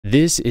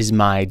This is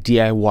my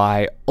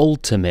DIY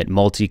ultimate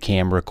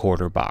multicam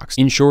recorder box.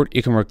 In short,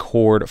 it can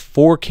record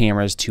 4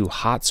 cameras to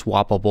hot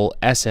swappable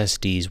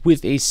SSDs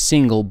with a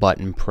single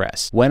button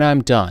press. When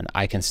I'm done,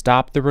 I can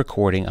stop the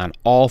recording on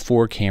all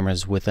 4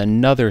 cameras with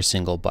another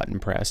single button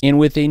press. And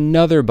with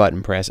another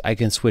button press, I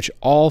can switch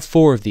all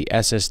 4 of the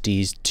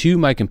SSDs to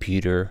my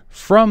computer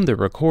from the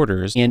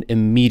recorders and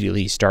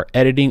immediately start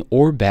editing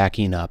or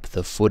backing up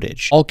the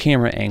footage. All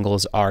camera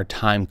angles are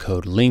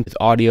timecode linked with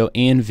audio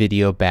and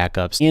video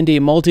backups and a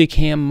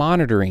multicam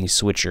monitoring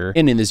switcher.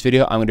 And in this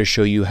video, I'm going to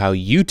show you how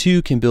you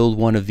too can build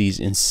one of these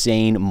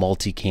insane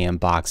multicam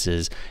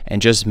boxes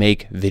and just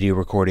make video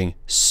recording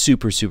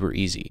super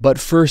easy. But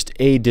first,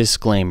 a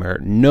disclaimer.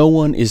 No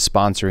one is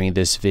sponsoring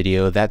this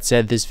video. That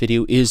said, this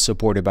video is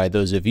supported by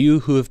those of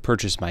you who have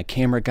purchased my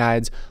camera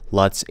guides,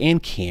 LUTs,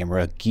 and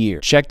camera gear.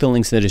 Check the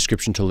links in the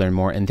description to learn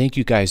more, and thank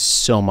you guys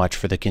so much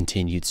for the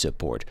continued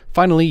support.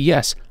 Finally,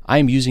 yes,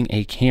 I'm using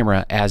a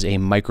camera as a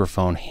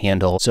microphone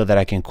handle so that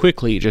I can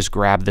quickly just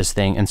grab this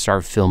thing and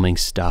start filming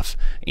stuff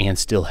and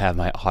still have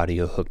my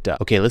audio hooked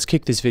up. Okay, let's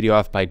kick this video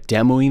off by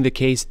demoing the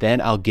case,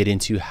 then I'll get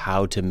into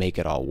how to make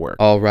it all work.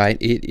 All right,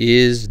 it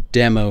is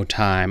demo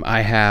time.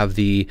 I have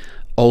the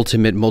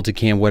ultimate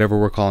multicam, whatever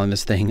we're calling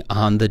this thing,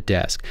 on the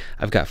desk.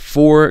 I've got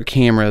 4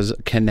 cameras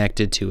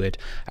connected to it.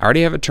 I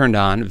already have it turned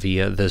on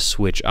via the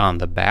switch on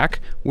the back,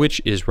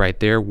 which is right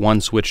there.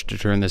 One switch to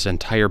turn this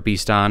entire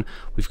beast on.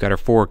 We've got our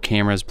 4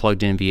 cameras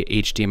plugged in via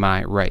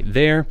HDMI right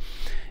there.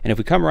 And if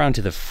we come around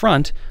to the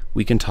front,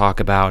 we can talk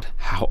about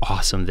how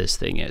awesome this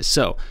thing is.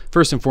 So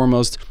first and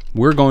foremost,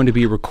 we're going to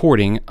be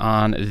recording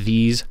on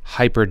these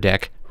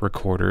Hyperdeck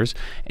recorders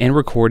and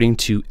recording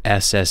to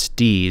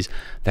SSDs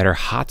that are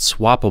hot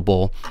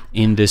swappable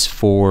in this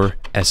 4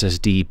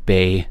 SSD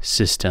bay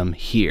system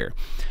here.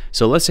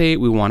 So let's say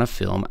we want to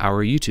film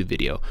our YouTube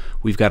video.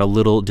 We've got a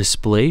little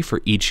display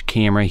for each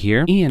camera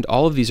here, and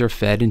all of these are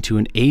fed into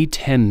an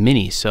Atem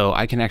mini, so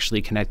I can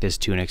actually connect this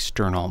to an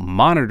external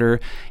monitor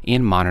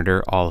and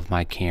monitor all of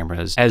my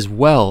cameras, as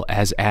well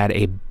as add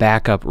a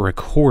backup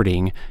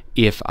recording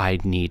if I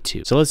need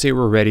to. So let's say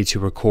we're ready to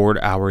record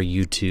our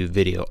YouTube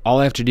video. All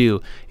I have to do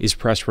is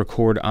press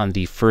record on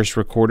the first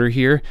recorder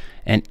here,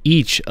 and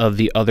each of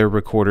the other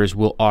recorders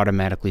will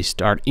automatically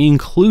start,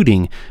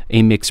 including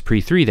a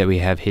MixPre 3 that we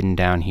have hidden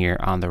down here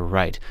on the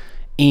right.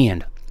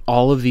 And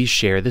all of these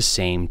share the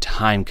same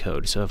time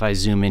code. So if I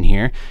zoom in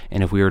here,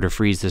 and if we were to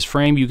freeze this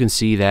frame, you can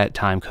see that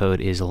time code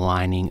is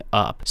lining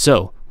up.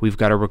 So we've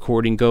got a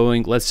recording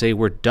going. Let's say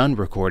we're done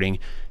recording.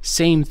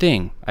 Same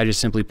thing. I just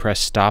simply press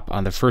stop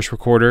on the first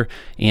recorder,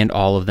 and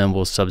all of them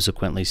will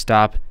subsequently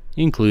stop,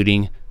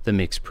 including the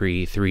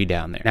MixPre 3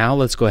 down there. Now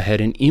let's go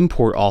ahead and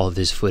import all of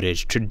this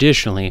footage.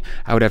 Traditionally,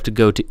 I would have to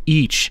go to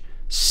each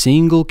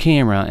single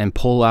camera and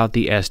pull out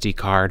the SD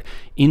card,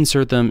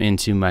 insert them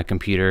into my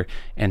computer,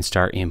 and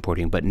start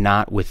importing, but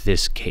not with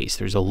this case.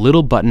 There's a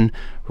little button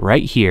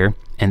right here,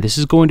 and this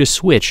is going to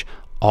switch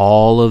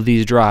all of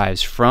these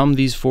drives from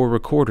these 4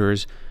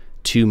 recorders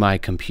to my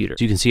computer.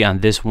 So you can see on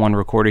this one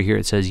recorder here,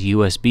 it says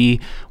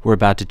USB. We're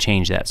about to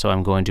change that. So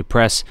I'm going to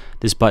press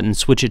this button,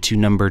 switch it to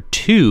number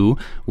 2,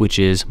 which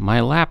is my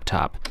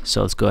laptop.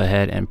 So let's go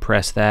ahead and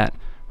press that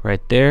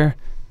right there.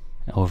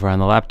 Over on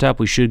the laptop,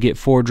 we should get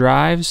 4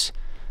 drives.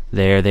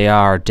 There they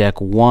are,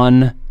 deck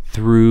 1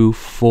 through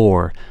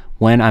 4.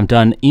 When I'm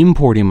done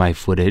importing my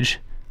footage,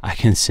 I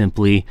can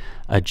simply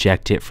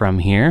eject it from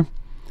here.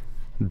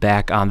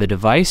 Back on the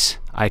device,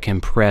 I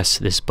can press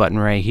this button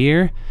right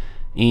here,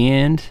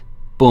 and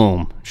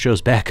boom,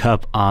 shows back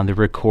up on the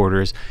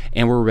recorders,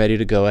 and we're ready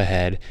to go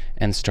ahead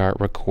and start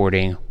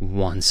recording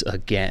once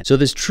again. So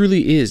this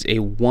truly is a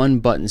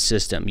 1-button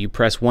system. You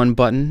press 1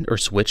 button or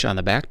switch on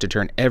the back to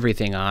turn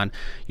everything on.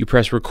 You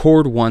press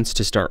record once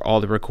to start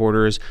all the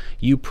recorders.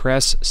 You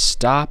press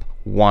stop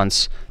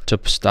once to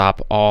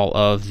stop all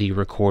of the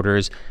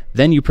recorders.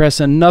 Then you press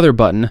another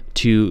button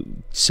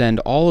to send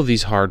all of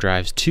these hard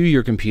drives to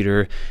your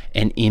computer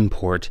and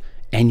import,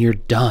 and you're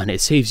done. It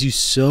saves you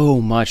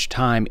so much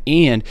time,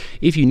 and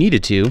if you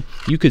needed to,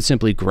 you could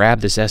simply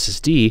grab this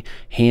SSD,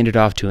 hand it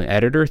off to an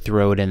editor,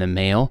 throw it in the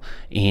mail,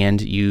 and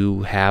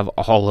you have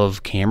all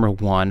of camera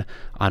 1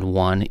 on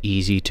one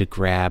easy to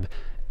grab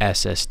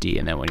SSD.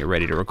 And then when you're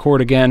ready to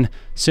record again,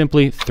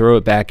 simply throw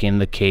it back in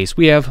the case.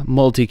 We have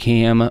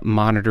multicam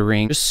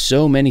monitoring, just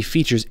so many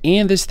features,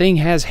 and this thing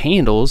has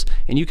handles,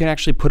 and you can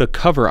actually put a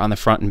cover on the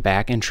front and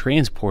back and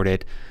transport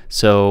it.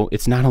 So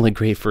it's not only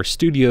great for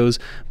studios,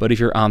 but if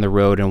you're on the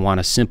road and want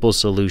a simple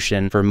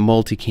solution for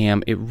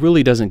multicam, it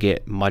really doesn't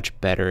get much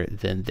better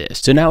than this.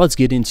 So now let's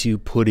get into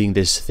putting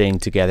this thing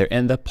together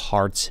and the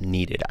parts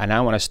needed. And I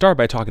want to start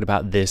by talking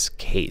about this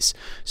case.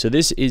 So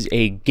this is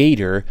a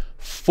Gator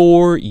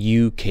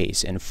 4U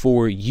case, and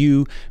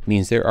 4U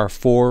means there are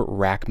 4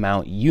 rack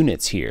mount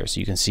units here. So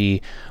you can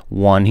see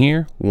one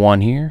here,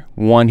 one here,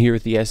 one here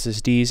with the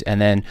SSDs,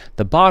 and then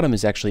the bottom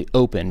is actually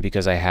open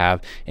because I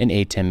have an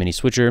Atem mini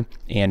switcher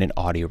and an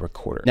audio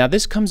recorder. Now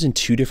this comes in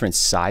 2 different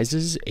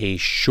sizes, a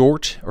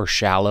short or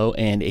shallow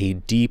and a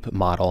deep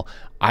model.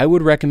 I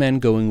would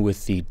recommend going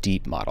with the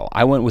deep model.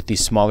 I went with the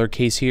smaller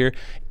case here,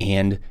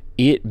 and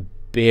it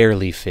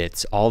barely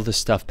fits. All the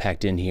stuff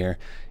packed in here,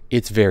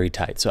 it's very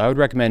tight. So I would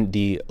recommend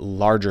the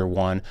larger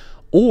one,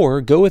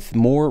 or go with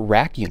more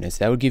rack units.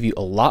 That would give you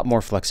a lot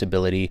more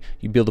flexibility.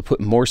 You'd be able to put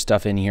more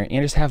stuff in here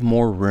and just have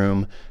more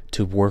room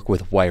to work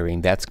with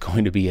wiring. That's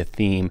going to be a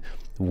theme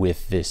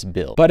with this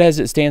build. But as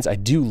it stands, I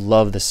do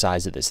love the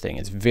size of this thing.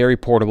 It's very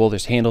portable.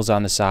 There's handles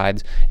on the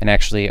sides, and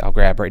actually I'll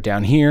grab right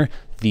down here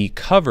the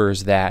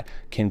covers that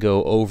can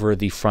go over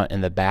the front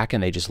and the back,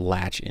 and they just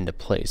latch into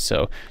place.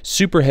 So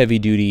super heavy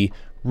duty,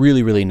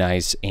 really, really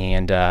nice.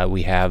 And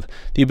we have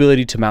the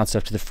ability to mount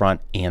stuff to the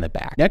front and the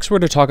back. Next, we're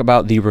going to talk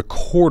about the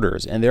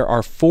recorders, and there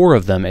are 4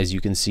 of them, as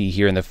you can see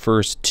here in the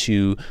first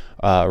 2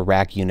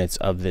 rack units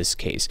of this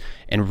case.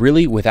 And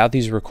really, without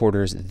these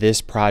recorders,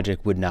 this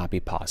project would not be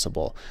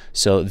possible.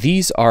 So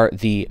these are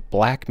the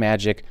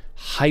Blackmagic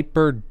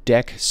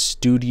Hyperdeck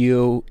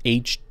Studio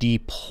HD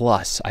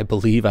Plus. I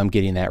believe I'm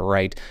getting that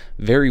right.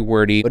 Very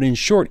wordy, but in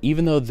short,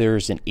 even though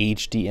there's an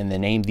HD in the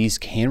name, these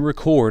can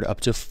record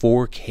up to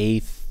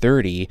 4K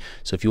 30.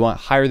 So if you want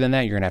higher than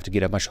that, you're gonna have to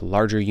get a much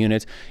larger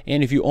unit.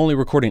 And if you only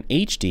record in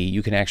HD,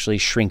 you can actually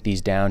shrink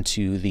these down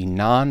to the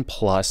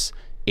non-plus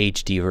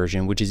HD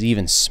version, which is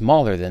even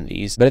smaller than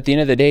these. But at the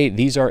end of the day,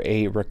 these are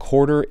a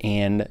recorder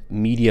and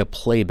media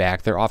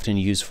playback. They're often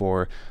used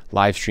for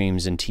live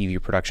streams and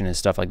TV production and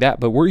stuff like that,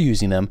 but we're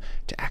using them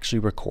to actually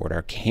record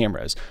our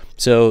cameras.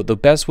 So the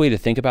best way to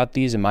think about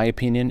these, in my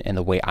opinion, and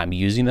the way I'm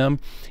using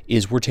them,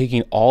 is we're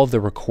taking all of the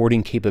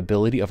recording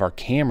capability of our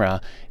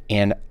camera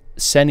and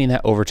sending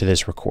that over to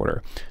this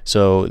recorder.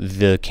 So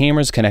the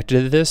cameras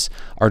connected to this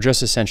are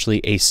just essentially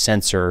a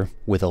sensor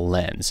with a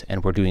lens,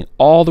 and we're doing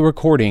all the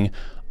recording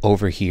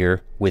over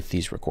here with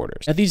these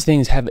recorders. Now, these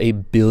things have a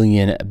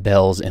billion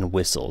bells and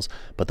whistles,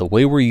 but the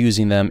way we're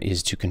using them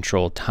is to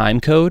control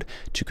timecode,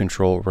 to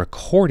control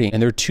recording,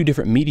 and there are 2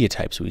 different media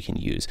types we can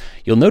use.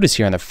 You'll notice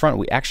here on the front,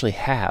 we actually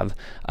have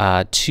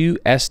 2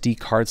 SD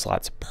card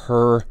slots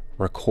per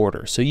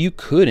recorder. So you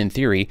could, in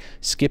theory,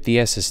 skip the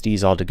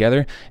SSDs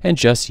altogether and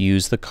just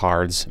use the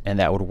cards, and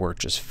that would work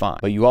just fine.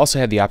 But you also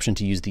have the option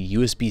to use the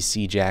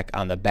USB-C jack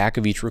on the back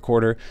of each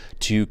recorder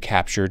to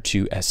capture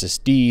 2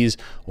 SSDs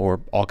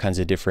or all kinds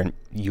of different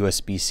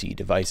USB-C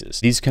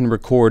devices. These can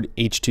record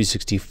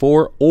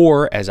H.264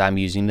 or, as I'm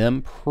using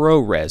them,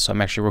 ProRes. So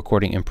I'm actually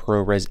recording in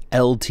ProRes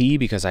LT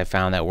because I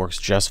found that works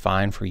just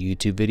fine for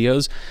YouTube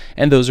videos,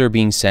 and those are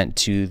being sent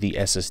to the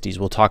SSDs.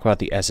 We'll talk about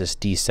the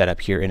SSD setup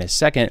here in a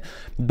second,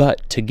 but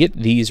to get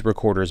these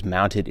recorders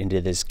mounted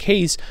into this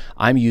case,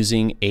 I'm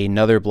using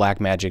another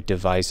Blackmagic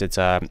device. It's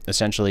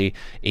essentially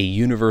a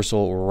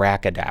universal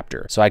rack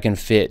adapter. So I can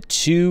fit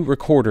 2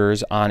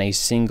 recorders on a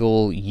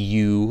single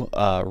U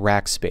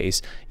rack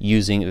space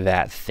using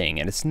that thing.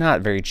 And it's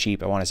not very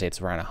cheap. I want to say it's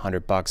around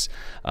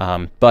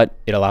 $100, but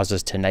it allows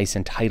us to nice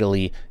and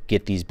tidily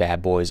get these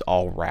bad boys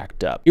all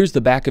racked up. Here's the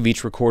back of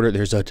each recorder.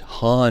 There's a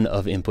ton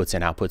of inputs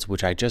and outputs,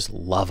 which I just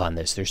love on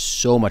this. There's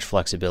so much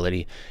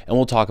flexibility, and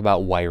we'll talk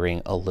about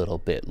wiring a little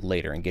bit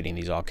later and getting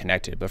these all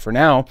connected. But for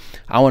now,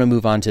 I want to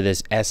move on to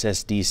this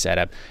SSD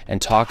setup and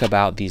talk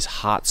about these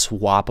hot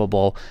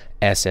swappable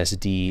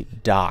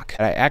SSD dock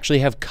that I actually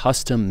have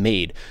custom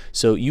made.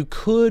 So you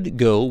could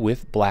go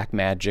with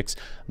Blackmagic's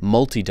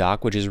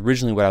multi-dock, which is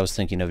originally what I was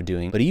thinking of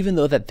doing. But even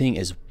though that thing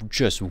is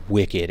just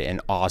wicked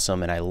and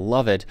awesome and I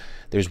love it,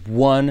 there's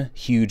one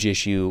huge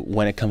issue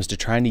when it comes to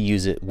trying to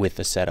use it with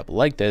a setup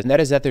like this, and that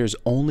is that there's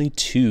only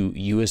 2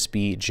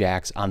 USB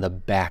jacks on the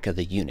back of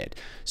the unit.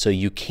 So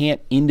you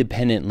can't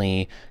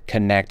independently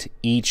connect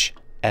each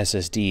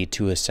SSD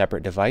to a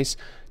separate device.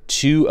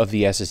 2 of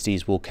the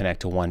SSDs will connect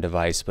to one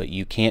device, but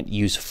you can't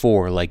use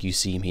 4 like you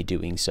see me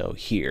doing so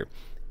here.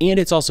 And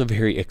it's also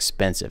very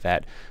expensive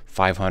at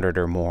 $500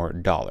 or more.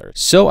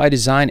 So I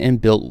designed and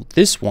built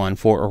this one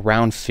for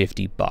around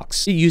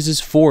 $50. It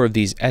uses 4 of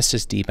these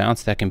SSD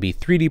mounts that can be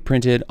 3D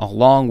printed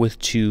along with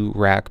 2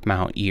 rack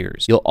mount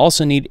ears. You'll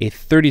also need a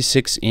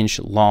 36-inch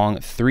long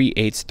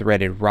 3/8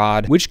 threaded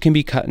rod, which can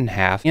be cut in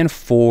half, and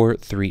 4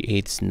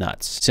 3/8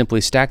 nuts. Simply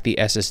stack the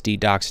SSD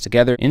docks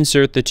together,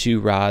 insert the 2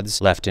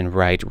 rods, left and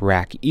right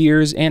rack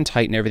ears, and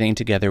tighten everything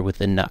together with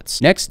the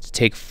nuts. Next,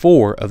 take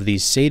 4 of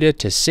these SATA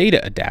to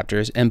SATA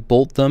adapters and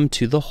bolt them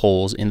to the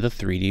holes in the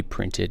 3D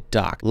printed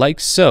dock, like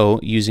so,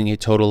 using a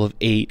total of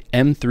 8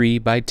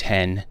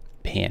 M3x10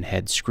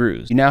 panhead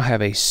screws. You now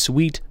have a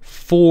sweet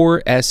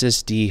 4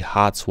 SSD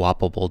hot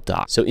swappable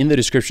dock. So in the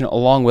description,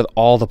 along with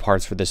all the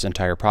parts for this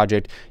entire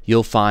project,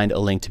 you'll find a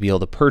link to be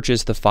able to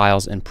purchase the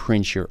files and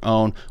print your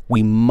own.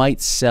 We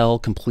might sell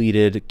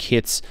completed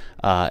kits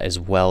as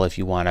well if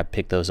you want to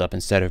pick those up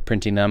instead of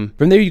printing them.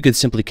 From there, you could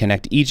simply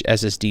connect each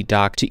SSD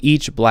dock to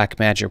each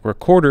Blackmagic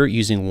recorder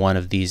using one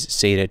of these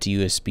SATA to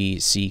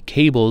USB-C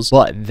cables,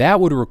 but that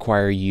would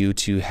require you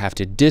to have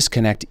to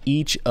disconnect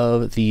each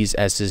of these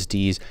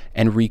SSDs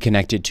and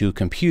reconnect it to a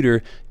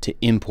computer to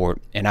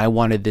import, and I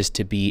wanted this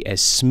to be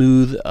as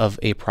smooth of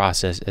a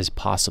process as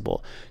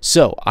possible.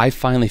 So I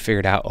finally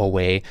figured out a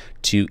way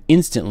to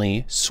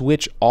instantly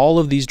switch all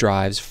of these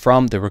drives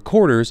from the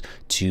recorders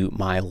to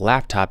my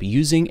laptop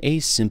using a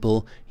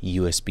simple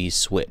USB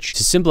switch.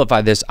 To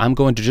simplify this, I'm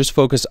going to just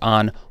focus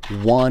on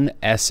one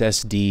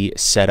SSD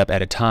setup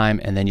at a time,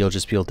 and then you'll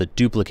just be able to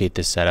duplicate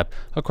this setup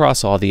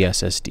across all the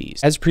SSDs.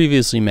 As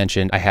previously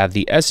mentioned, I have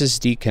the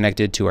SSD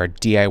connected to our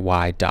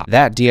DIY dock.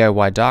 That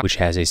DIY dock, which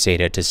has a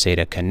SATA to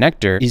SATA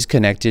connector, is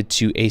connected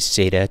to a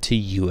SATA to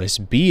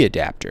USB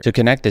adapter. To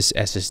connect this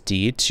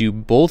SSD to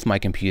both my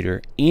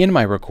computer and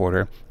my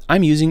recorder,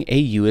 I'm using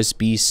a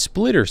USB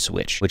splitter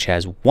switch, which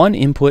has one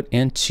input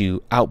and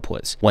two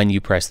outputs. When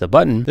you press the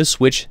button, the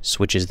switch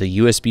switches the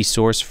USB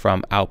source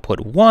from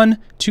output 1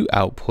 to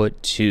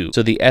output 2.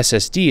 So the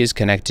SSD is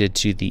connected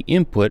to the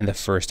input, and the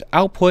first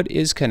output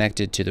is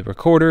connected to the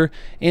recorder,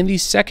 and the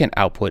second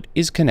output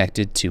is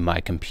connected to my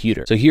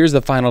computer. So here's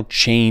the final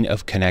chain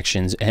of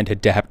connections and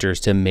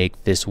adapters to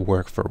make this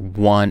work for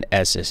one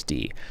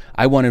SSD.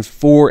 I wanted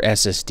 4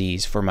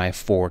 SSDs for my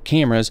 4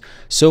 cameras,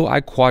 so I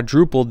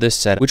quadrupled this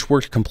setup, which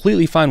worked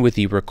completely fine with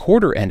the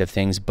recorder end of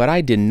things, but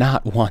I did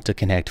not want to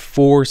connect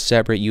 4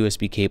 separate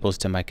USB cables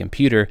to my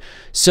computer,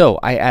 so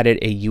I added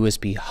a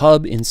USB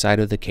hub inside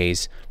of the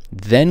case,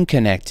 then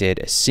connected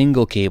a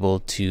single cable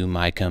to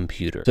my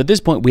computer. So at this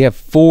point, we have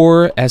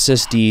 4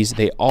 SSDs.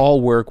 They all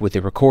work with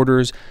the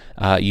recorders.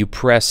 You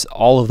press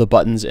all of the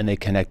buttons and they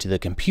connect to the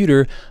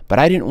computer, but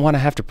I didn't want to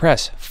have to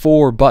press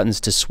 4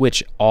 buttons to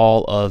switch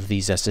all of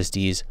these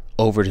SSDs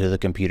over to the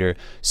computer.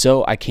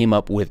 So I came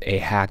up with a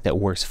hack that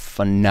works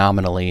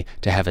phenomenally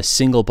to have a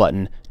single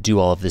button do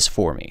all of this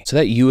for me. So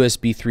that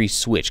USB 3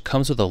 switch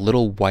comes with a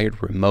little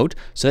wired remote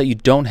so that you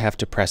don't have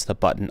to press the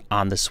button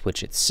on the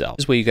switch itself.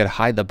 This way you gotta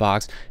hide the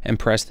box and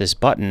press this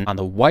button on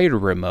the wired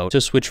remote to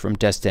switch from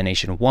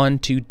destination 1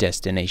 to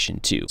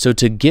destination 2. So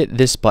to get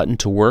this button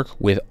to work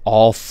with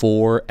all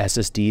 4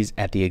 SSDs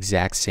at the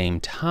exact same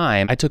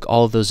time, I took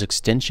all of those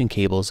extension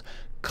cables,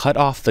 cut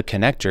off the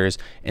connectors,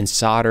 and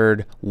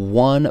soldered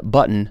one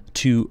button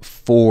to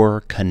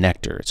 4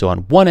 connectors. So on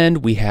one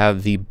end, we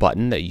have the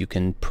button that you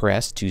can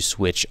press to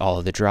switch all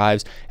of the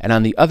drives, and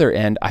on the other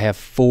end, I have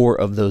 4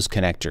 of those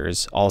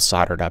connectors all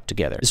soldered up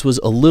together. This was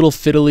a little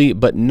fiddly,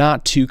 but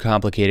not too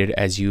complicated,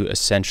 as you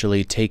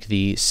essentially take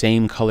the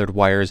same colored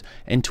wires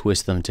and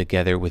twist them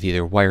together with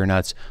either wire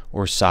nuts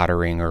or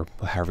soldering or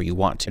however you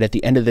want to. And at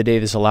the end of the day,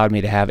 this allowed me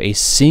to have a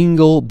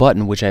single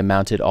button, which I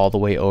mounted all the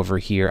way over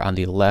here on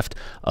the left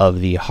of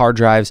the hard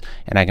drives,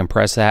 and I can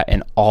press that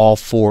and all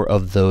 4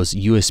 of those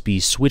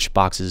USB switch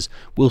boxes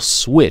will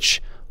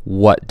switch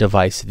what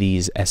device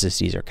these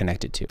SSDs are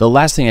connected to. The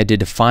last thing I did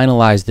to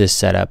finalize this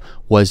setup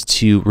was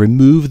to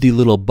remove the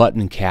little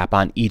button cap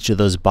on each of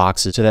those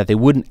boxes so that they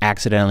wouldn't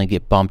accidentally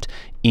get bumped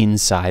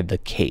inside the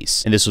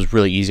case. And this was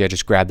really easy. I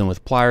just grabbed them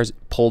with pliers,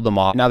 pulled them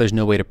off. Now there's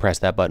no way to press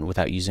that button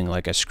without using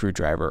like a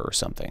screwdriver or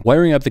something.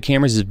 Wiring up the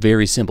cameras is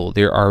very simple.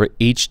 There are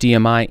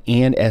HDMI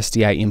and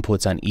SDI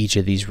inputs on each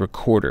of these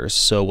recorders.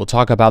 So we'll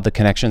talk about the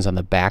connections on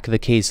the back of the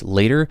case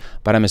later,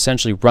 but I'm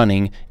essentially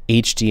running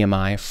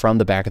HDMI from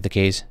the back of the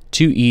case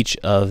to each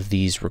of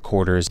these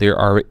recorders. There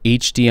are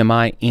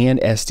HDMI and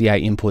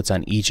SDI inputs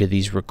on each of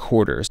these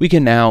recorders. We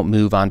can now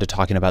move on to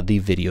talking about the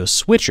video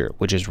switcher,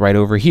 which is right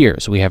over here.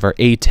 So we have our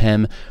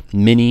Atem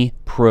Mini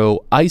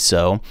Pro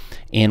ISO,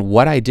 and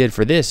what I did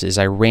for this is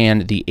I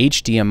ran the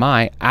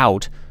HDMI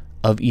out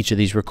of each of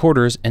these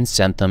recorders and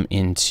sent them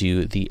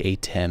into the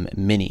Atem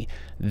Mini.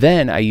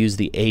 Then I used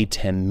the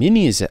Atem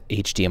Mini's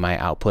HDMI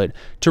output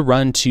to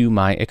run to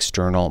my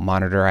external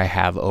monitor I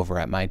have over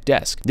at my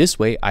desk. This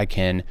way I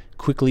can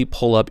quickly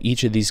pull up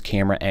each of these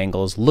camera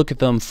angles, look at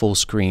them full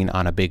screen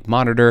on a big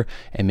monitor,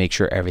 and make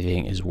sure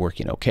everything is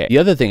working okay. The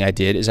other thing I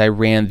did is I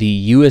ran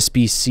the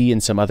USB-C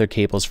and some other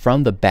cables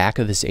from the back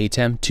of this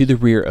Atem to the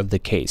rear of the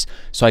case.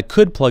 So I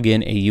could plug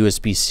in a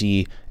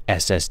USB-C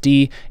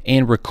SSD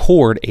and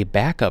record a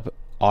backup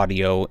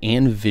audio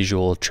and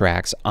visual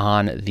tracks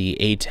on the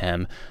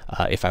Atem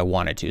if I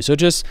wanted to. So it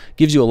just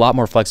gives you a lot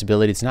more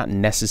flexibility. It's not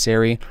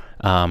necessary,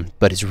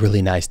 but it's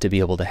really nice to be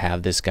able to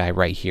have this guy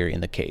right here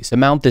in the case. To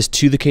mount this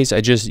to the case,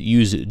 I just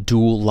used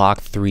dual lock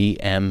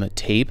 3M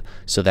tape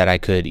so that I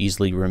could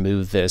easily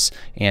remove this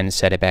and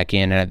set it back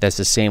in. And that's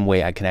the same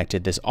way I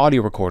connected this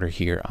audio recorder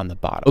here on the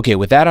bottom. Okay,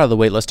 with that out of the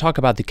way, let's talk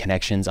about the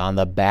connections on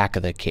the back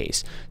of the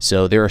case.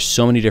 So there are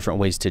so many different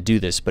ways to do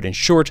this, but in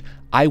short,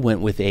 I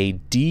went with a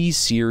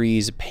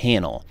D-series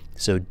panel.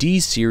 So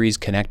D-series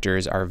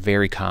connectors are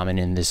very common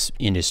in this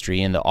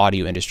industry, in the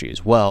audio industry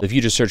as well. If you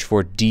just search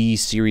for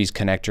D-series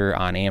connector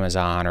on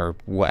Amazon or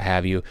what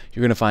have you,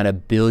 you're gonna find a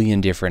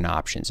billion different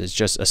options. It's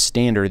just a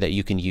standard that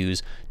you can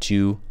use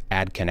to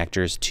add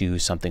connectors to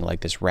something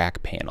like this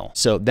rack panel.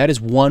 So that is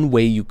one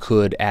way you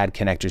could add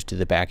connectors to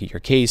the back of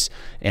your case,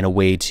 and a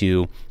way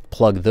to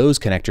plug those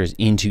connectors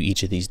into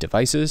each of these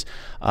devices.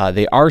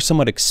 They are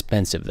somewhat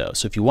expensive though.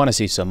 So if you want to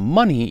save some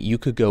money, you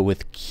could go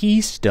with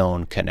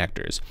keystone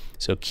connectors.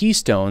 So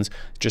keystones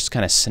just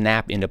kind of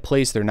snap into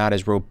place. They're not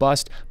as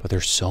robust, but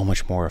they're so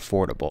much more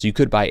affordable. So you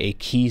could buy a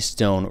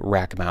keystone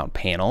rack mount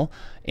panel,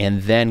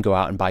 and then go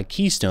out and buy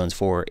keystones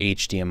for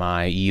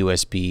HDMI,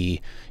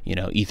 USB,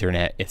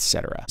 Ethernet,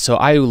 etc. So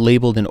I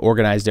labeled and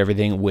organized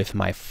everything with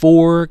my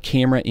 4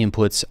 camera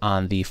inputs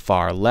on the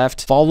far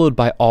left, followed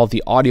by all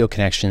the audio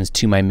connections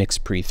to my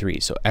MixPre 3.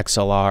 So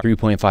XLR,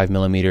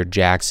 3.5mm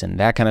jacks, and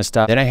that kind of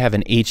stuff. Then I have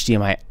an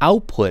HDMI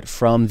output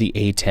from the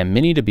Atem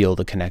Mini to be able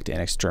to connect an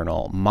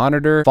external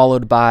monitor,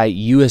 followed by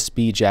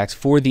USB jacks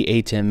for the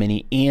Atem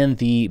Mini and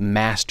the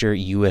master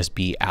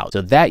USB out.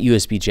 So that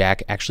USB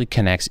jack actually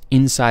connects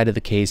inside of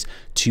the case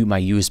to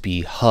my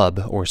USB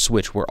hub or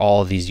switch where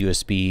all of these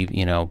USB,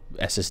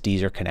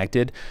 SSDs are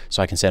connected.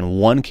 So I can send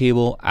one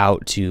cable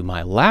out to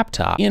my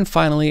laptop. And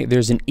finally,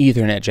 there's an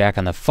Ethernet jack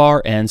on the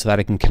far end so that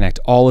I can connect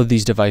all of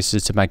these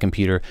devices to my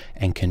computer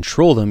and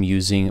control them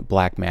using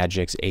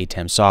Blackmagic's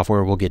Atem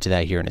software. We'll get to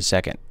that here in a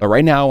second. But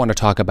right now I want to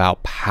talk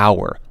about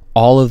power.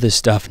 All of this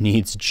stuff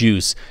needs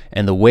juice,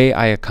 and the way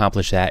I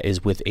accomplish that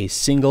is with a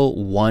single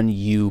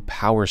 1U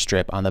power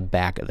strip on the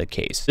back of the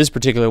case. This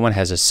particular one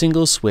has a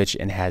single switch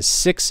and has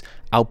 6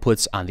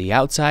 outputs on the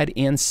outside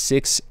and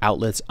 6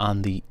 outlets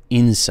on the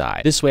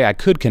inside. This way I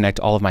could connect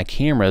all of my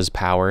camera's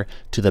power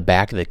to the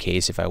back of the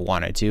case if I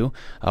wanted to,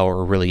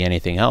 or really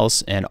anything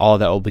else, and all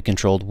of that will be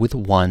controlled with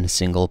one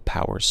single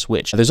power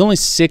switch. Now, there's only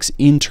 6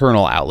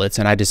 internal outlets,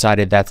 and I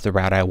decided that's the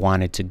route I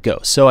wanted to go.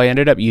 So I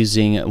ended up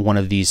using one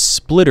of these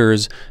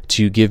splitters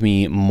to give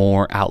me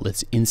more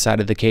outlets inside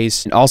of the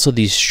case, and also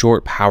these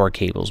short power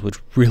cables, which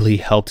really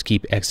helped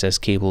keep excess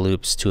cable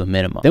loops to a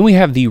minimum. Then we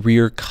have the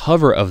rear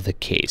cover of the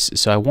case.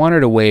 So I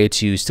wanted a way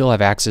to still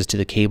have access to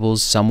the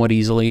cables somewhat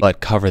easily, but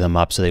cover them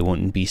up so they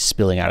wouldn't be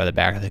spilling out of the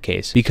back of the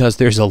case because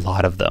there's a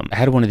lot of them. I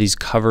had one of these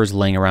covers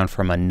laying around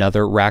from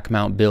another rack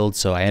mount build,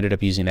 so I ended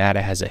up using that.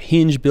 It has a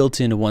hinge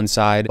built into one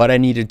side, but I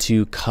needed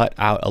to cut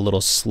out a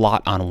little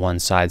slot on one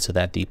side so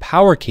that the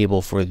power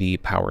cable for the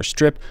power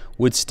strip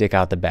would stick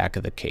out the back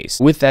of the case.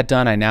 With that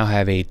done, I now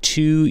have a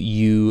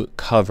 2U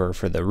cover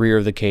for the rear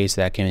of the case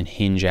that can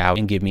hinge out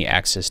and give me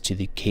access to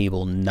the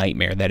cable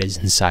nightmare that is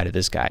inside of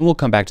this guy. And we'll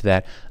come back to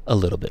that a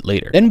little bit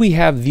later. Then we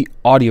have the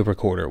audio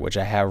recorder, which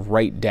I have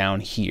right down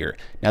here.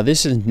 Now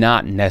this is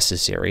not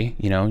necessary.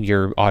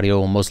 Your audio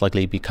will most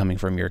likely be coming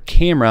from your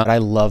camera, but I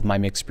love my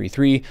MixPre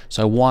 3,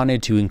 so I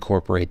wanted to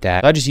incorporate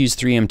that. So I just used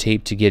 3M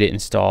tape to get it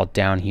installed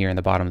down here in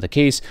the bottom of the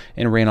case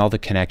and ran all the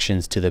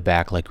connections to the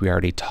back like we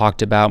already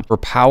talked about. For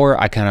power,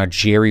 I kind of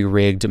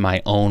jerry-rigged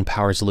my own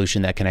power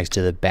solution that connects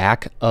to the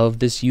back of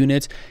this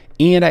unit,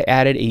 and I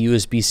added a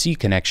USB-C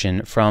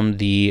connection from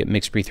the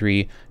MixPre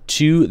 3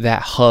 to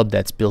that hub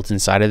that's built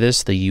inside of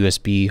this, the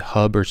USB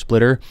hub or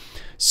splitter,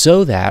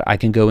 so that I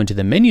can go into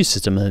the menu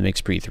system of the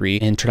MixPre 3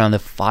 and turn on the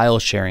file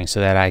sharing so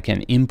that I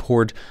can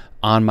import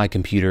on my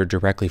computer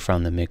directly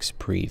from the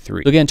MixPre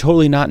 3. So again,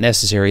 totally not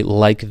necessary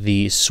like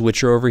the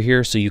switcher over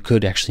here, so you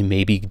could actually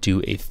maybe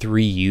do a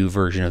 3U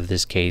version of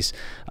this case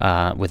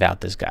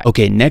without this guy.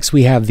 Okay, next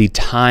we have the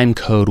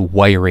timecode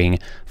wiring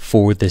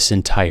for this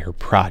entire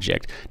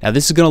project. Now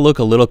this is going to look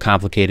a little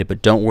complicated,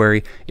 but don't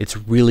worry, it's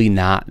really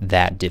not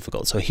that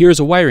difficult. So here's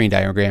a wiring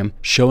diagram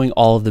showing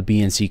all of the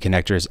BNC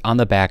connectors on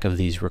the back of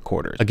these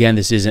recorders. Again,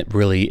 this isn't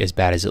really as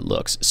bad as it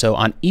looks. So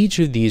on each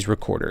of these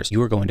recorders,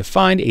 you are going to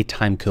find a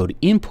timecode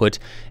input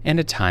and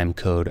a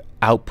timecode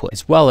output,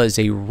 as well as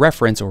a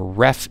reference or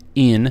ref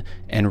in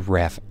and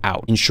ref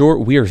out. In short,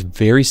 we are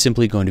very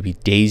simply going to be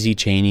daisy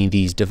chaining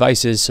these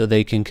devices so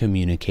they can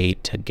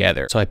communicate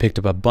together. So I picked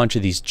up a bunch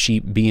of these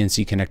cheap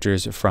BNC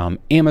connectors from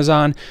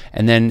Amazon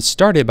and then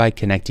started by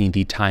connecting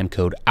the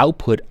timecode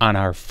output on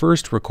our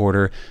first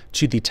recorder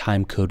to the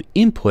timecode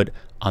input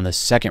on the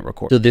second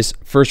recorder. So this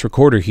first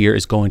recorder here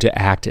is going to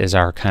act as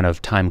our kind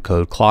of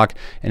timecode clock,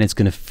 and it's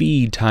going to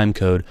feed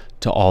timecode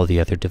to all the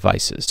other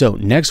devices. So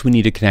next we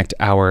need to connect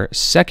our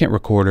second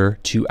recorder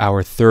to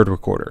our third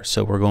recorder.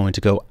 So we're going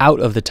to go out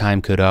of the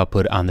timecode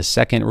output on the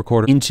second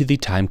recorder into the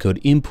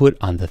timecode input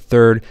on the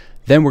third.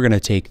 Then we're going to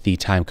take the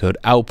timecode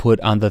output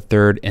on the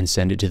third and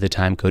send it to the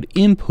timecode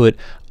input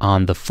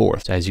on the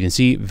fourth. So as you can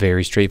see,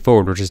 very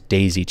straightforward. We're just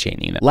daisy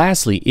chaining them.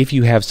 Lastly, if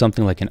you have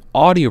something like an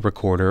audio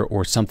recorder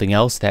or something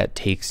else that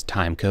takes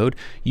timecode,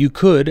 you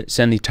could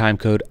send the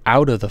timecode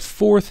out of the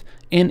fourth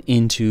and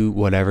into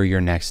whatever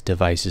your next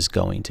device is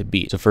going to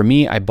be. So for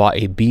me, I bought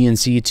a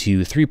BNC to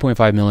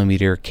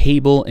 3.5mm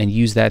cable and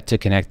used that to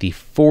connect the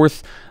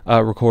fourth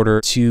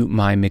recorder to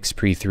my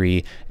MixPre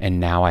 3, and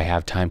now I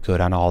have timecode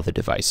on all the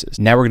devices.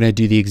 Now we're going to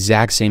do the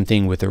exact same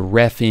thing with a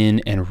ref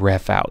in and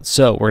ref out.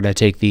 So we're going to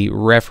take the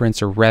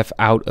reference or ref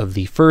out of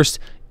the first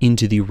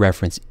into the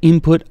reference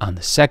input on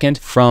the second,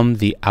 from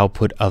the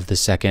output of the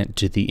second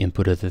to the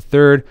input of the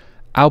third,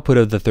 output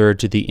of the third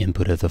to the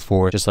input of the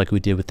fourth, just like we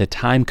did with the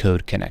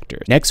timecode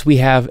connector. Next, we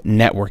have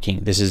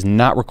networking. This is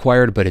not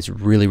required, but it's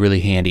really,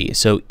 really handy.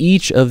 So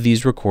each of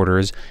these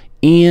recorders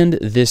and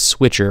this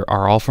switcher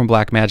are all from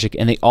Blackmagic,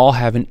 and they all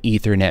have an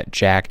Ethernet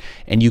jack,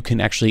 and you can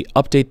actually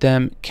update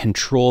them,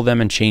 control them,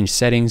 and change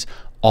settings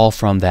all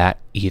from that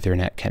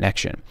Ethernet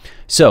connection.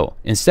 So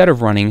instead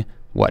of running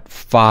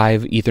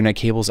 5 Ethernet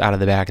cables out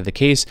of the back of the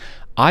case,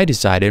 I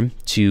decided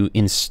to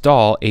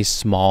install a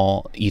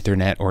small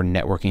Ethernet or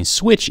networking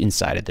switch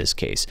inside of this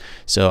case.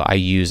 So I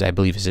use, I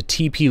believe it's a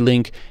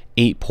TP-Link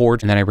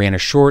 8-port, and then I ran a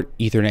short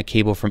Ethernet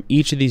cable from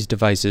each of these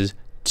devices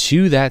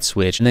to that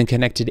switch, and then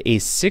connected a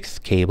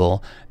 6th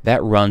cable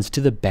that runs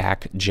to the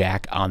back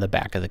jack on the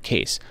back of the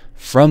case.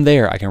 From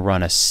there, I can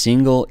run a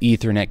single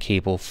Ethernet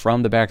cable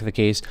from the back of the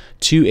case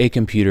to a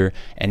computer,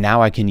 and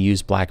now I can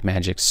use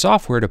Blackmagic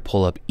software to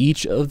pull up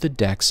each of the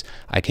decks.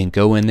 I can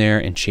go in there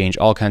and change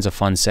all kinds of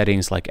fun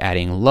settings like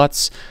adding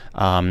LUTs.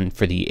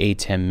 For the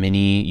Atem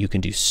Mini, you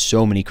can do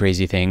so many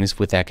crazy things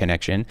with that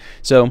connection.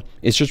 So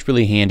it's just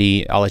really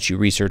handy. I'll let you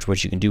research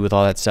what you can do with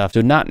all that stuff.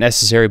 So not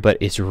necessary, but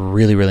it's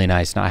really, really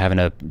nice not having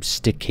to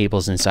stick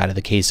cables inside of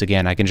the case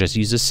again. I can just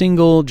use a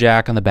single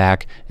jack on the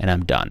back and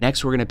I'm done.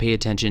 Next, we're going to pay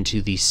attention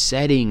to the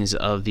settings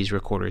of these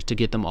recorders to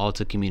get them all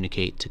to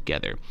communicate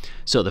together.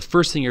 So the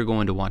first thing you're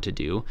going to want to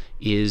do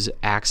is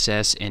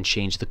access and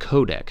change the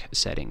codec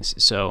settings.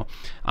 So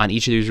on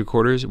each of these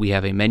recorders, we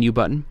have a menu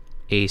button,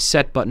 a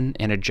set button,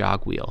 and a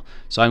jog wheel.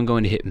 So I'm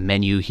going to hit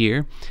menu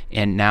here,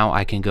 and now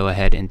I can go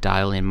ahead and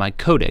dial in my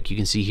codec. You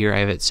can see here I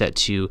have it set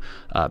to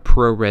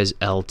ProRes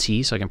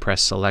LT, so I can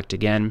press select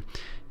again,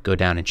 go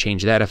down and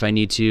change that if I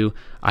need to.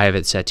 I have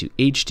it set to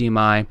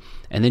HDMI,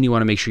 and then you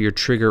want to make sure your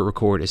trigger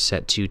record is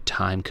set to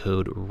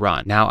timecode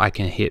run. Now I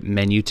can hit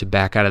menu to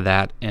back out of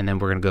that, and then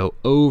we're going to go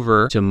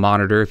over to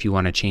monitor if you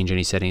want to change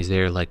any settings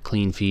there like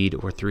clean feed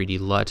or 3D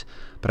LUT.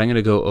 But I'm going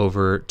to go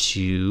over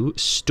to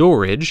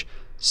storage,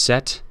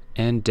 set,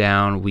 and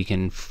down we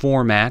can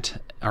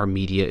format our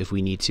media if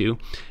we need to,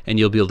 and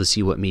you'll be able to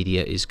see what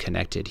media is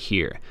connected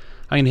here.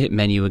 I'm going to hit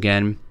menu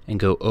again and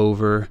go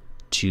over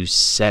to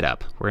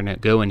setup. We're going to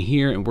go in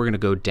here and we're going to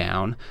go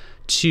down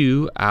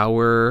to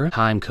our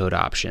timecode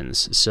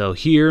options. So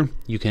here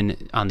you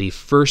can, on the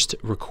first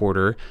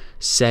recorder,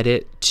 set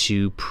it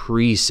to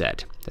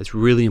preset. That's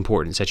really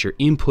important. Set your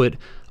input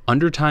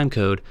under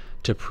timecode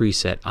to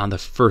preset on the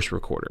first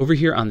recorder. Over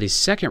here on the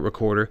second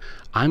recorder,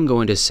 I'm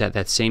going to set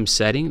that same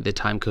setting, the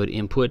timecode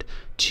input,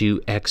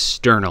 to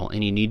external,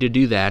 and you need to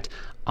do that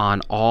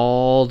on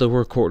all the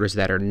recorders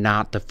that are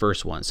not the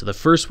first one. So the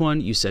first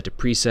one you set to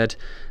preset,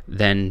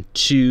 then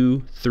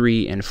 2,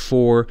 3, and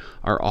 4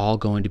 are all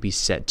going to be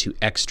set to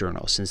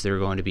external since they're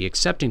going to be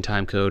accepting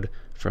timecode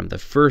from the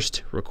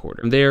first recorder.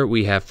 From there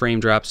we have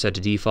frame drop set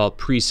to default.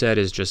 Preset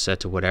is just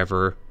set to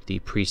whatever the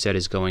preset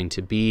is going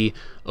to be.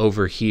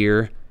 Over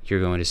here you're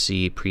going to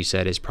see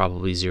preset is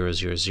probably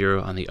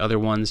 000 on the other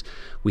ones.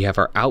 We have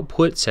our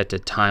output set to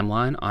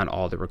timeline on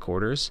all the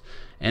recorders,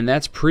 and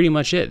that's pretty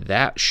much it.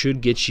 That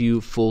should get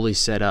you fully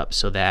set up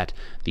so that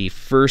the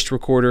first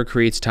recorder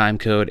creates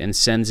timecode and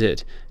sends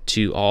it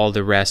to all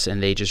the rest,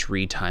 and they just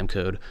read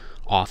timecode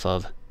off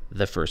of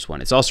the first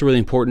one. It's also really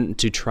important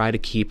to try to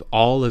keep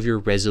all of your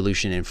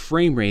resolution and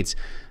frame rates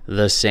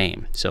the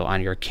same. So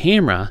on your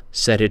camera,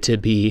 set it to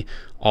be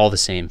all the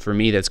same. For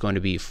me, that's going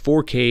to be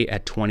 4K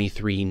at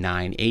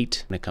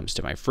 2398 when it comes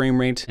to my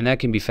frame rate, and that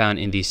can be found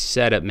in the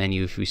setup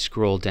menu. If we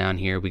scroll down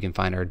here, we can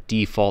find our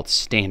default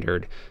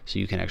standard, so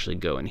you can actually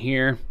go in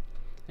here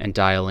and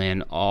dial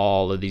in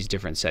all of these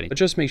different settings, but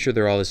just make sure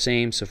they're all the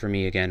same. So for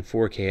me, again,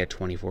 4K at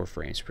 24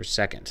 frames per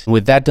second. And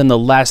with that done, the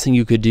last thing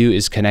you could do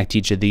is connect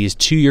each of these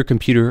to your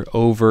computer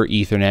over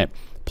Ethernet,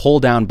 pull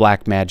down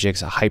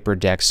Blackmagic's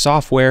Hyperdeck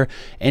software,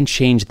 and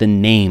change the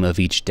name of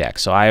each deck.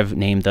 So I've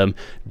named them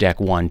deck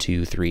 1,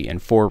 2, 3,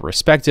 and 4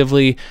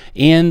 respectively.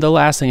 And the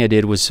last thing I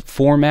did was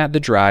format the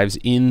drives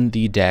in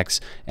the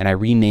decks, and I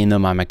renamed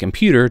them on my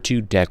computer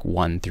to deck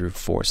 1 through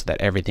 4 so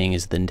that everything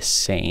is the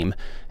same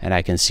and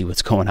I can see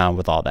what's going on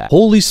with all that.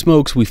 Holy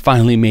smokes, we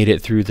finally made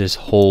it through this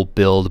whole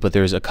build, but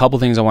there's a couple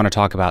things I want to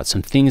talk about,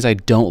 some things I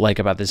don't like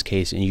about this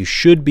case and you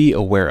should be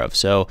aware of.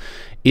 So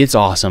it's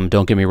awesome,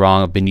 don't get me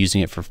wrong, I've been using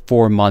it for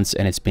 4 months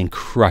and it's been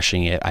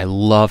crushing it. I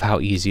love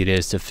how easy it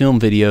is to film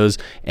videos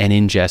and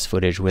ingest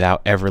footage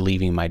without ever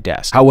leaving my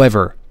desk.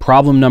 However,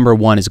 problem number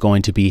one is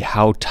going to be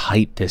how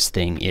tight this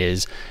thing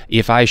is.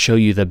 If I show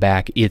you the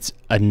back, it's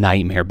a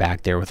nightmare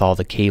back there with all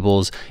the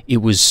cables. It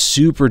was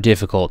super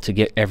difficult to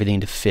get everything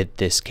to fit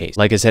this case.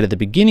 Like I said at the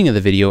beginning of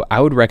the video, I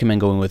would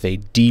recommend going with a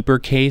deeper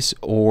case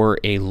or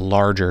a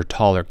larger,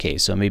 taller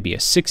case. So maybe a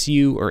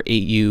 6U or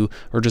 8U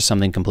or just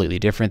something completely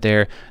different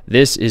there.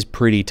 This is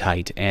pretty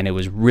tight and it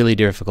was really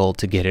difficult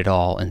to get it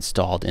all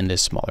installed in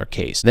this smaller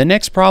case. The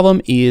next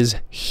problem is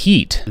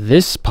heat.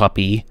 This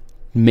puppy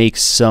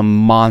makes some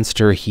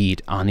monster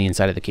heat on the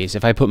inside of the case.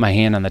 If I put my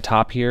hand on the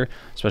top here,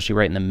 especially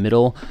right in the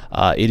middle,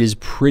 it is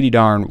pretty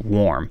darn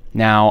warm.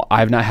 Now,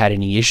 I've not had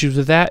any issues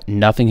with that.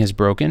 Nothing has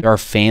broken. There are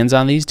fans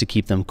on these to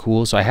keep them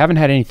cool, so I haven't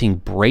had anything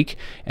break,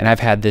 and I've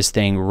had this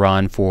thing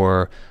run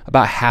for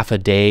about half a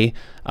day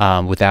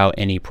without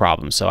any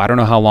problem. So I don't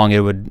know how long it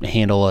would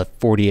handle a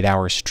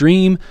 48-hour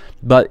stream,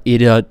 but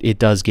it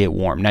does get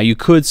warm. Now you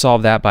could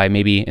solve that by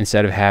maybe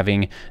instead of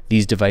having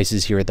these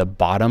devices here at the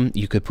bottom,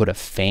 you could put a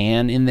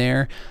fan in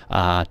there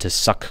to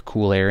suck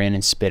cool air in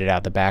and spit it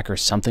out the back or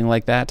something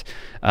like that.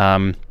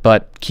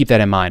 But keep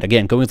that in mind.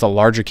 Again, going with a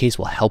larger case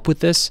will help with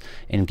this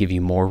and give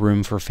you more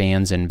room for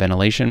fans and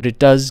ventilation, but it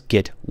does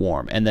get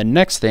warm. And the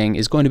next thing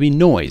is going to be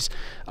noise.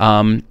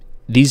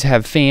 These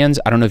have fans.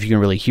 I don't know if you can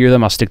really hear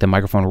them. I'll stick the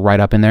microphone right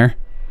up in there.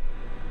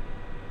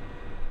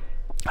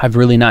 I've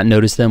really not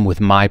noticed them with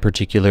my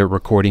particular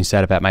recording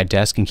setup at my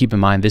desk, and keep in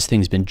mind this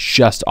thing's been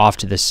just off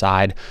to the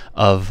side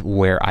of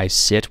where I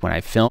sit when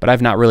I film, but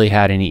I've not really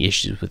had any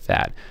issues with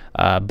that.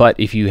 But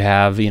if you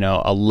have, you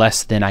know, a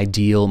less than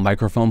ideal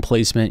microphone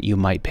placement, you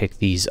might pick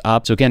these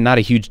up. So again, not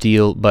a huge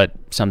deal, but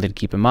something to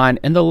keep in mind.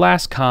 And the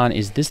last con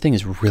is this thing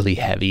is really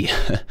heavy.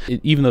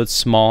 Even though it's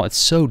small, it's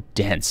so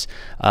dense.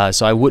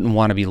 So I wouldn't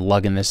want to be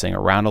lugging this thing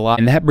around a lot.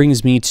 And that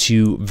brings me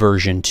to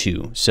version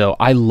 2. So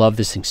I love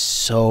this thing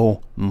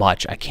so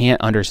much. I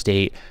can't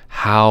understate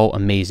how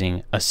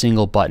amazing a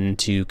single button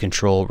to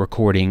control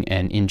recording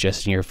and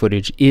ingesting your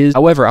footage is.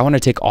 However, I want to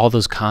take all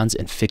those cons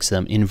and fix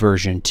them in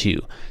version 2.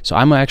 So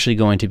I'm actually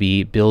going to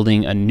be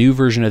building a new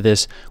version of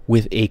this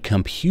with a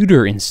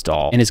computer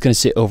install, and it's going to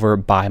sit over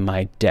by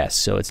my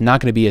desk. So it's not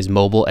going to be as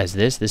mobile as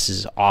this. This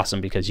is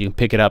awesome because you can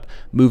pick it up,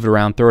 move it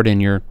around, throw it in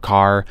your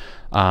car.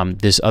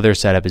 This other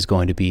setup is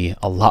going to be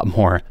a lot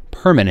more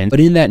permanent, but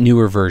in that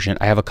newer version,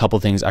 I have a couple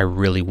things I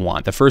really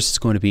want. The first is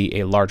going to be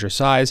a larger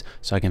size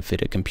so I can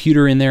fit a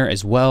computer in there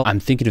as well. I'm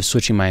thinking of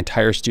switching my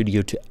entire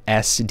studio to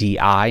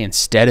SDI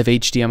instead of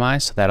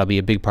HDMI, so that'll be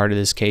a big part of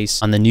this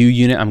case. On the new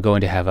unit, I'm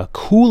going to have a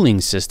cooling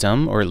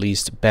system, or at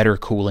least better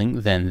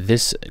cooling than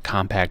this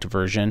compact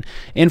version.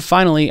 And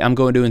finally, I'm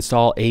going to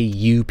install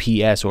a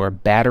UPS, or a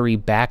battery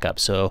backup.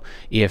 So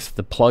if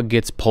the plug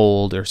gets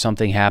pulled or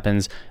something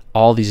happens,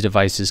 all these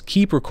devices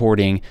keep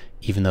recording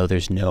even though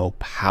there's no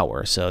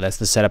power. So that's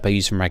the setup I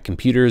use for my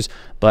computers,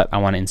 but I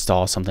want to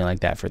install something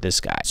like that for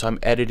this guy. So I'm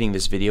editing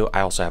this video.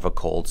 I also have a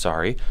cold,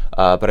 sorry,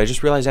 but I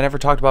just realized I never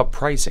talked about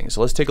pricing. So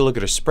let's take a look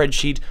at a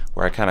spreadsheet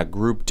where I kind of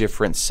group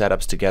different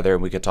setups together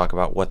and we could talk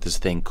about what this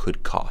thing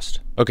could cost.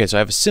 Okay, so I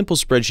have a simple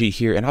spreadsheet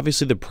here, and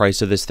obviously the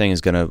price of this thing is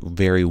going to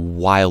vary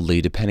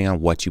wildly depending on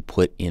what you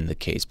put in the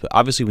case. But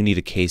obviously we need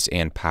a case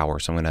and power,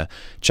 so I'm going to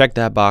check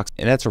that box,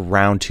 and that's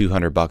around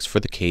 $200 for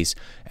the case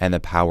and the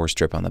power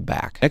strip on the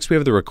back. Next we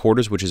have the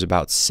recorders, which is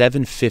about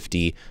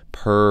 $750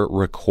 per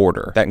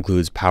recorder. That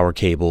includes power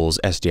cables,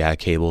 SDI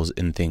cables,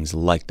 and things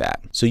like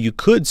that. So you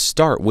could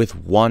start with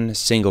one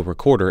single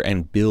recorder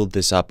and build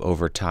this up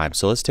over time.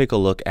 So let's take a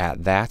look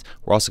at that.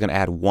 We're also going to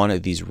add one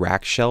of these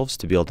rack shelves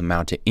to be able to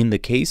mount it in the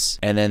case.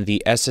 And then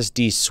the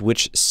SSD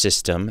switch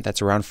system,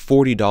 that's around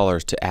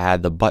 $40 to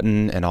add the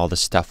button and all the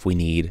stuff we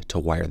need to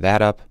wire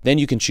that up. Then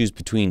you can choose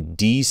between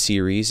D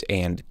series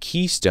and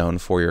Keystone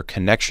for your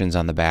connections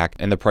on the back.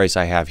 And the price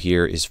I have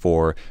here is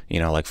for, you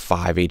know, like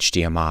 5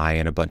 HDMI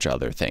and a bunch of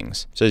other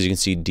things. So as you can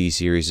see, D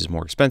series is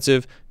more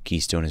expensive.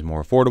 Keystone is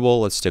more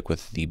affordable. Let's stick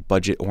with the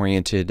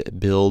budget-oriented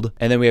build.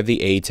 And then we have the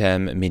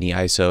Atem Mini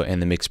ISO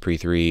and the MixPre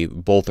 3.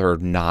 Both are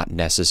not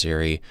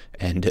necessary,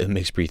 and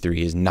MixPre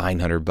 3 is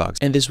 $900.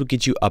 And this would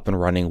get you up and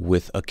running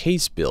with a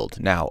case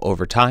build. Now,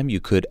 over time, you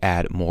could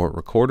add more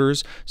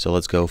recorders. So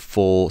let's go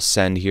full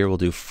send here. We'll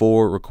do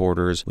 4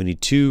 recorders. We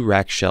need 2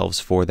 rack shelves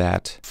for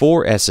that.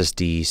 4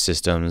 SSD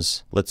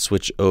systems. Let's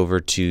switch over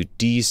to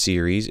D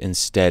series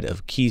instead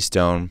of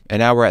Keystone.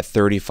 And now we're at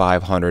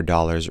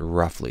 $3,500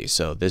 roughly.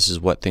 So this is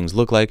what things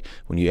look like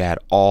when you add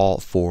all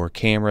 4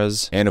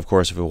 cameras. And of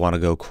course, if we want to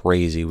go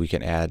crazy, we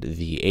can add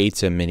the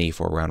Atem Mini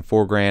for around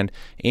 $4 grand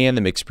and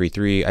the MixPre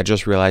 3. I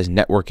just realized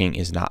networking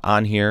is not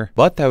on here,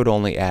 but that would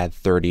only add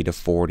 $30 to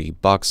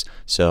 $40.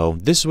 So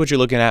this is what you're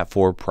looking at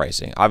for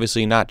pricing.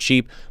 Obviously not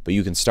cheap, but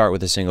you can start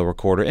with a single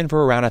recorder and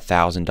for around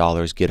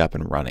 $1,000 get up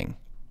and running.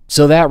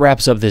 So that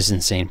wraps up this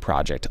insane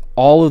project.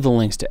 All of the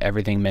links to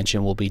everything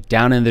mentioned will be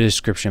down in the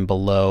description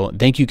below.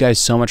 Thank you guys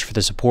so much for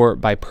the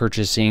support by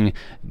purchasing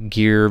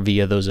gear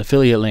via those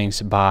affiliate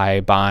links, by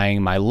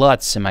buying my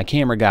LUTs and my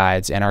camera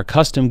guides and our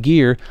custom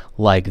gear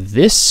like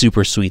this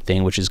super sweet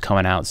thing, which is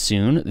coming out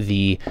soon,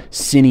 the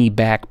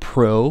CineBack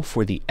Pro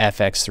for the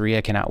FX3.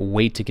 I cannot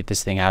wait to get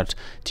this thing out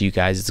to you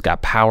guys. It's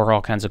got power,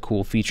 all kinds of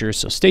cool features,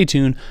 so stay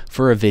tuned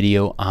for a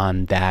video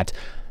on that.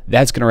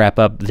 That's going to wrap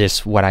up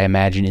this, what I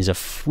imagine is a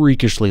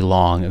freakishly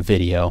long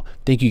video.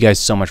 Thank you guys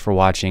so much for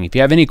watching. If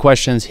you have any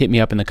questions, hit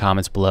me up in the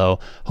comments below.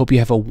 Hope you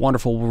have a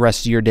wonderful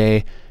rest of your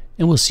day,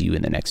 and we'll see you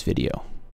in the next video.